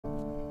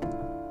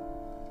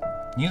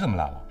你怎么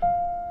来了？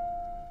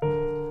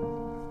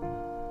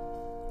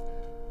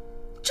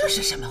这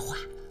是什么话？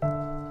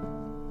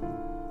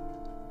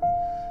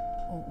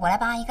我来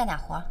帮阿姨干点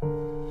活。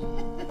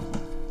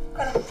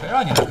快来！谁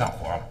让你来干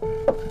活了？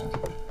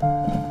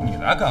你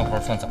来干活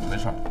算怎么回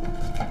事？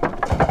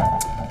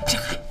这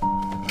还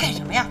干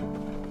什么呀？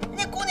人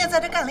家姑娘在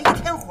这干了一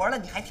天活了，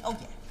你还挑眼？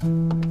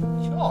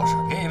就是，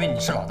别以为你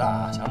是老大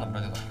啊，想怎么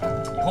着就怎么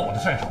着。以后我的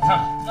事儿少掺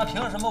和。那凭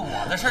什么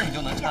我的事儿你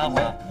就能掺和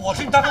呀？我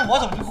是你大哥，我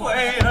怎么就回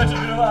了吃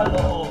饭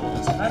喽？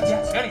来，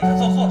别理他，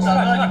坐，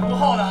大哥你不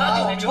厚道啊，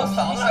就得留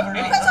嫂子，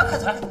别理他。快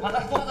坐，来，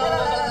坐，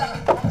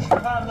吃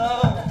饭喽！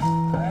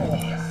哎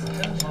呀，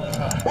真吃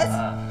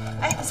饭。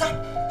哎，三，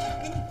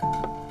给你，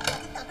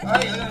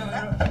哎，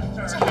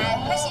有，志海，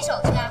快洗手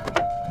去啊！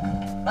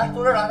来，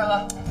坐这儿了，大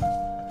哥。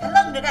还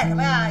愣着干什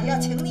么呀？要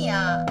请你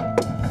啊！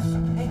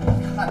哎，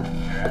看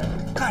你这人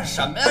干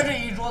什么呀？这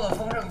一桌子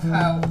丰盛菜，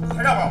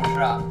还让不让我吃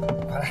啊？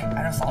快来，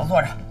挨着嫂子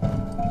坐着。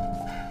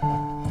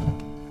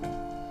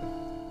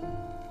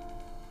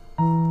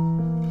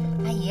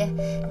阿姨，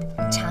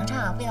你尝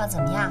尝味道怎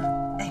么样？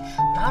哎，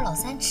老二老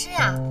三吃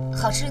啊，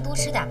好吃多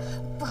吃点，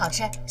不好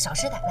吃少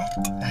吃点。来，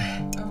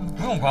哎，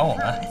不用管我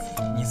们，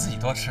你自己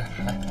多吃。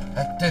来，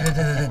哎，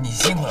对，你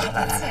辛苦了，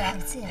来，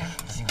你自己来，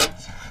辛苦。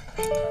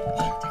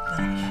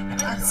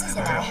你自己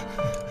来。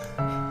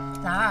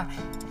老二，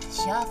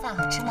学校饭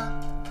好吃吗？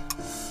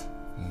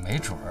没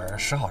准儿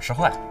时好时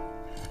坏。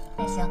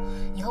那行，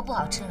以后不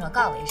好吃的时候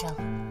告诉我一声，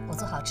我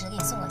做好吃的给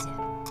你送过去。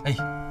哎，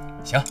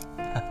行。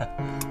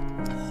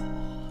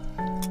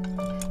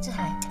志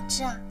海，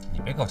吃啊！你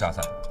别给我夹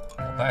菜，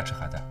我不爱吃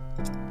海带。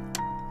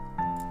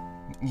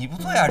你不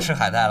最爱吃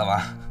海带了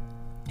吗？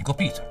你给我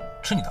闭嘴，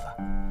吃你的饭。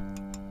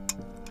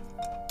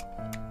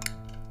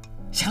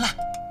行了，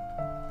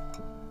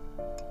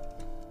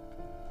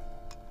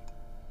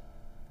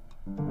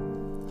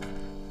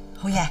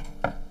侯爷，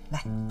来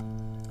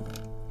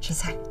吃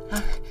菜啊！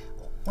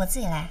我自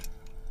己来。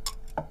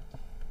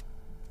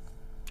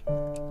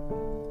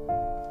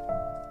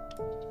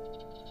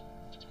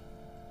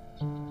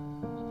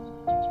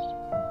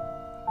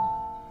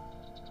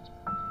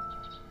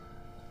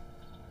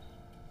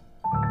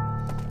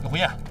刘红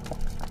艳，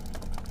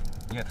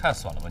你也太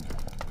酸了吧你！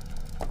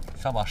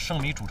想把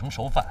生米煮成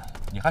熟饭，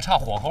你还差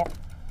火候。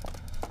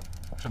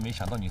真没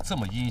想到你这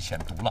么阴险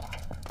毒辣，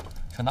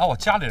想拿我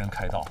家里人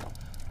开刀，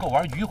跟我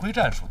玩迂回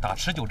战术，打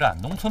持久战，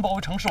农村包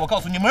围城市，我告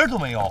诉你门儿都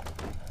没有。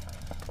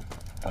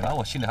本来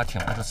我心里还挺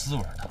来是滋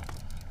味的，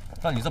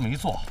让你这么一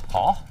做，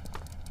好，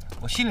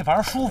我心里反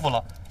而舒服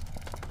了。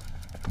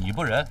你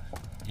不仁，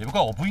也别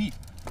怪我不义。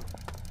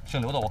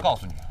姓刘的，我告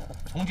诉你，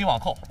从今往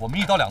后我们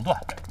一刀两断，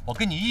我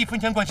跟你1分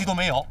钱关系都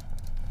没有。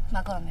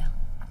骂够了没有？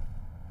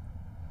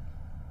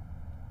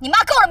你骂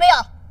够了没有？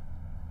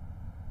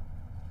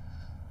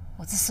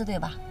我自私对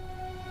吧？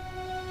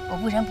我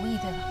不仁不义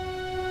对吧？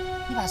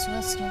你把所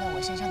有词用在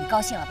我身上，你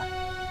高兴了吧？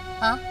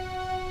啊？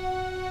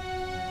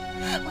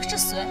我是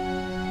谁？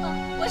啊，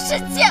我是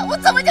贱，我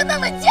怎么就那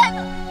么贱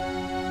呢？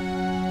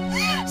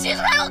谁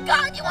说让我告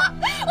诉你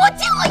我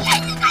情我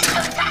愿你干是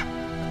不是？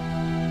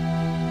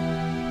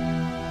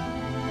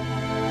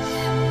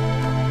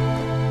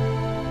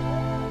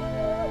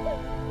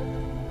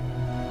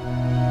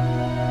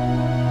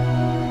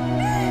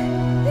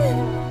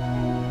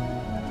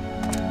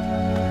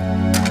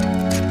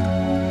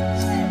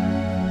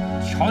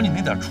瞧你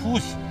那点出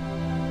息！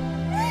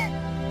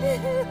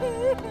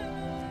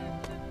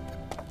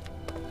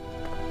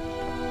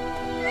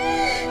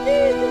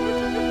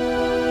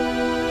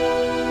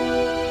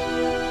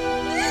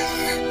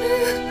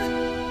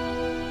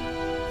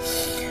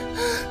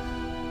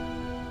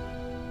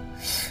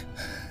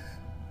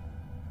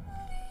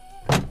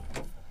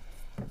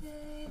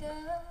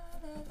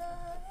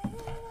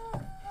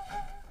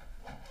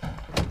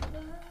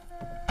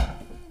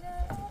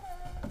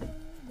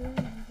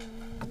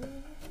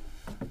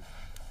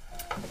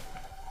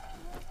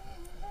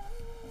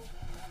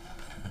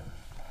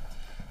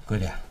闺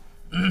女，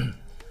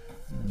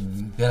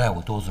你别赖我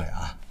多嘴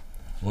啊！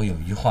我有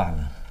一句话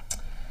呢，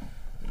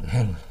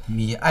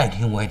你爱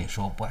听我也得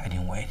说，不爱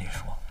听我也得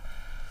说。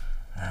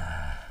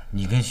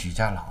你跟许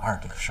家老二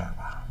这个事儿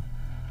吧，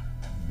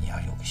你要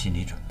有个心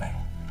理准备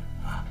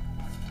啊。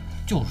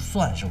就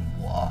算是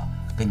我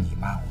跟你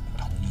妈我们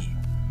同意，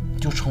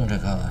就冲这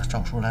个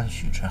赵淑兰、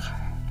许志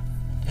海，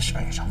这事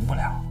儿也成不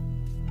了。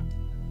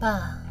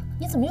爸，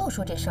你怎么又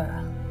说这事儿啊？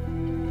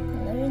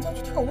本来人家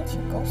去跳舞挺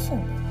高兴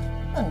的。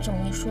让你这么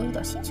一说，一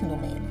点心情都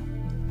没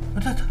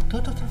了。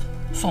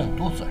得，算我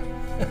多嘴。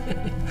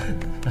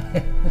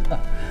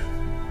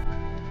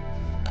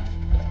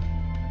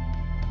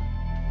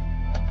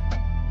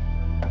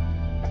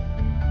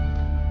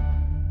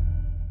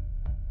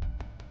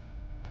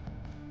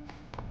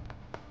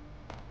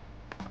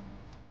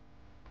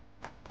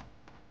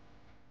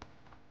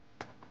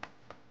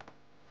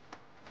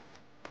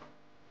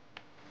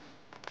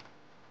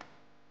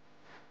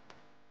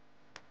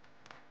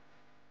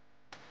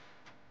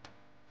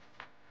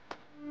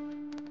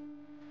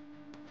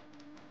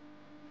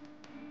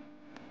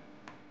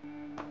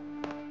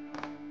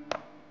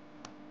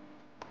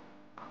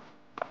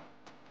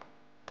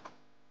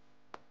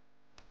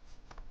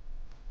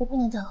不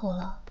能再喝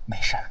了。没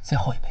事儿，最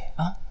后一杯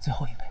啊，最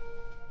后一杯。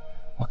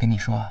我跟你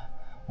说，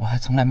我还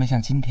从来没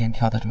像今天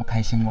跳得这么开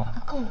心过。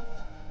够了。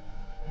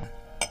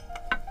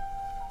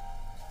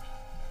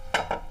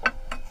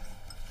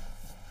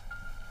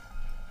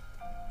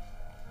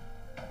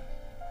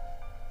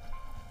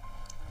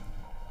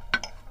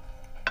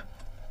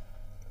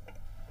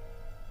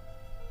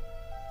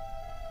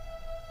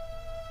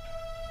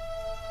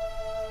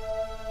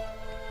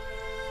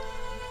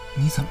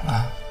你怎么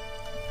了？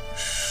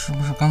是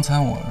不是刚才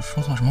我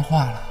说错什么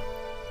话了？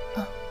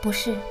啊，不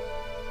是，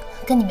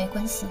跟你没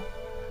关系。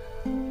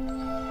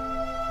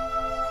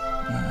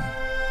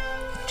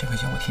这杯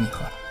酒我替你喝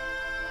了。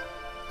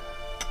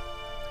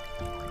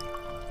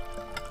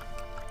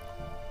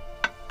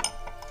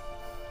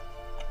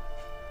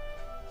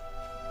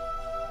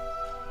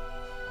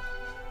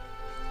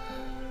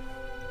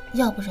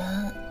要不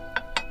然，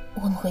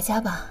我们回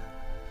家吧。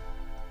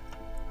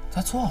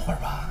再坐会儿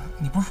吧。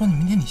你不是说你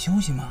明天你休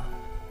息吗？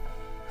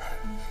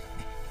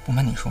不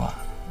瞒你说，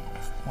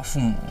我父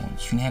母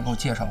去年也给我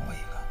介绍过一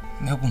个，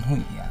没有共同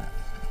语言，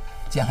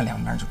见了2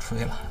面就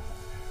吹了。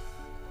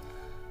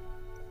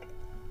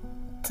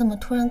怎么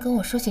突然跟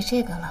我说起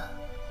这个了？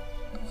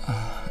啊，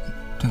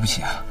对不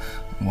起啊，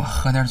我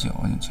喝点酒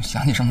就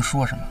想起什么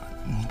说什么，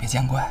你别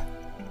见怪。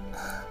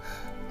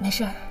没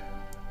事儿。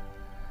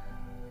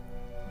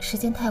时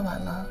间太晚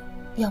了，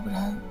要不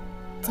然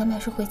咱们还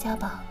是回家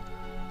吧。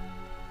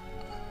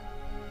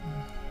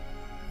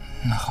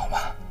那好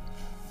吧。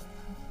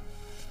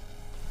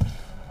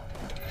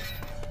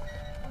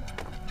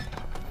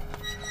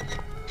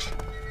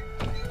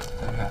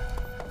小月，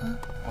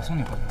我送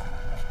你回去吧。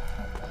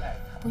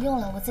不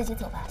用了，我自己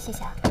走吧，谢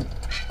谢啊。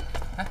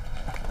哎，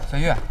小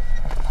月，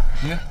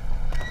小月，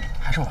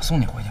还是我送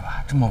你回去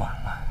吧，这么晚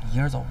了，你一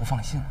人走不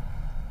放心，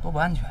多不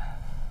安全。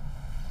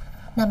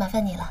那麻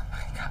烦你了。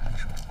你看你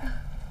说。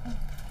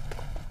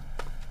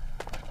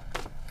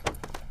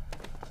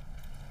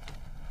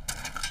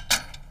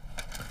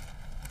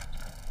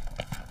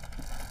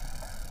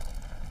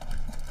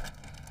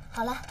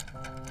好了，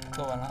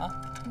坐稳了啊。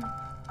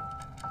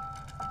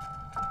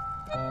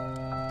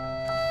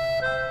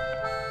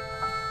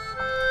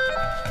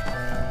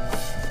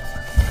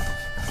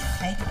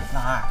哎，老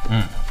二，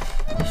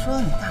你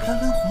说你大哥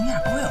跟红艳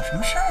不会有什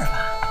么事儿吧？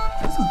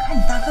我怎么看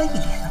你大哥一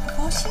脸的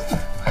不高兴啊？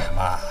哎呀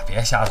妈，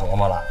别瞎琢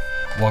磨了，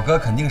我哥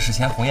肯定是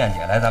嫌红艳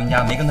姐来咱们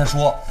家没跟他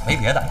说，没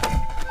别的。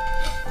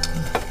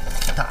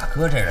大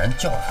哥这人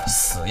就是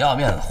死要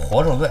面子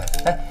活受罪。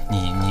哎，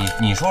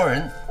你说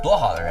人多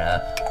好的人，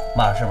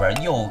妈是不是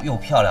又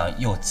漂亮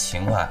又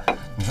勤快？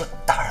你说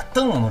打着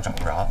灯笼都找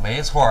不着，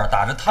没错，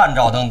打着探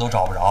照灯都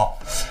找不着。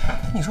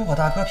你说我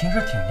大哥平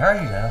时挺蔫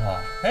一人哈，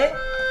哎，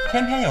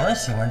偏偏有人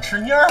喜欢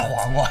吃蔫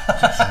黄瓜，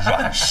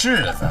软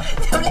柿子。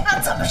你们俩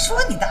怎么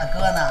说你大哥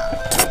呢？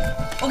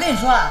我跟你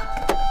说啊，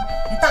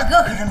你大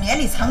哥可是绵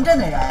里藏针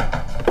的人。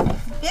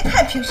别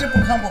看平时不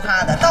吭不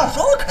哈的，到时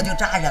候可就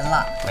扎人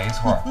了。没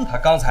错，他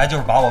刚才就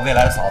是把我未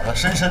来的嫂子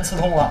深深刺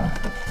痛了。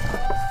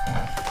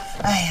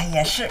哎呀，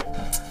也是，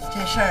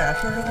这事儿啊，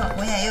说实话，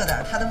红艳也有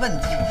点她的问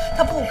题，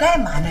她不该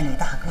瞒着你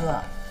大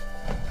哥。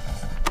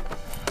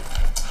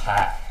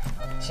嗨，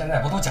现在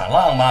不都讲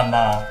浪漫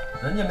吗？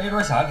人家没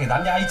准想要给咱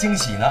们家一惊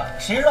喜呢，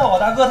谁知道我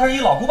大哥他是一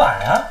老古板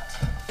呀。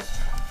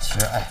其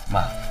实，哎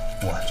妈，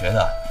我觉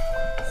得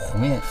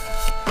红艳。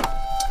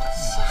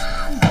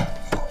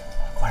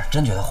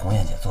真觉得红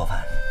艳姐做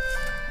饭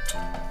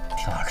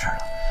挺好吃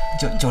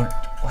的，就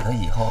我都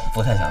以后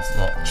不太想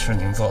吃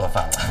您做的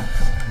饭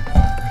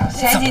了。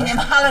嫌弃你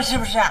妈了是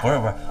不是？不是，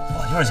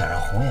我就是想让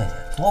红艳姐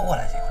多过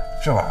来几回，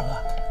是不是二哥？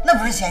那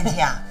不是嫌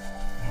弃啊，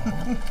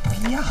不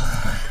一样。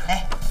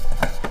哎，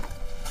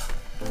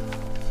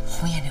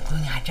红艳这姑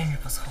娘还真是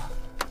不错，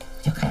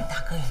就看你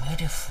大哥有没有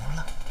这福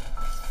了。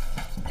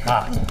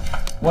妈，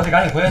我得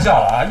赶紧回学校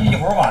了啊，一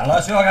会儿晚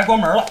了学校该关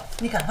门了。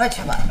你赶快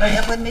去吧，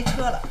别回没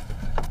车了。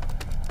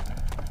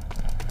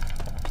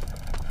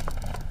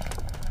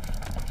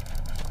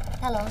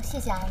大龙，谢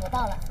谢啊，我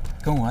到了。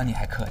跟我你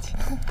还客气。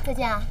再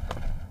见啊。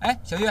哎，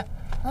小月，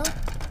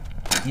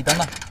你等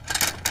等。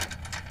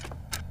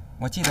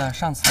我记得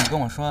上次你跟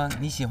我说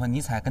你喜欢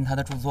尼采跟他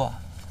的著作。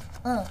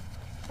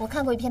我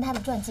看过一篇他的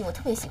传记，我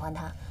特别喜欢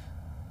他，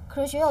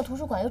可是学校图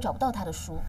书馆又找不到他的书。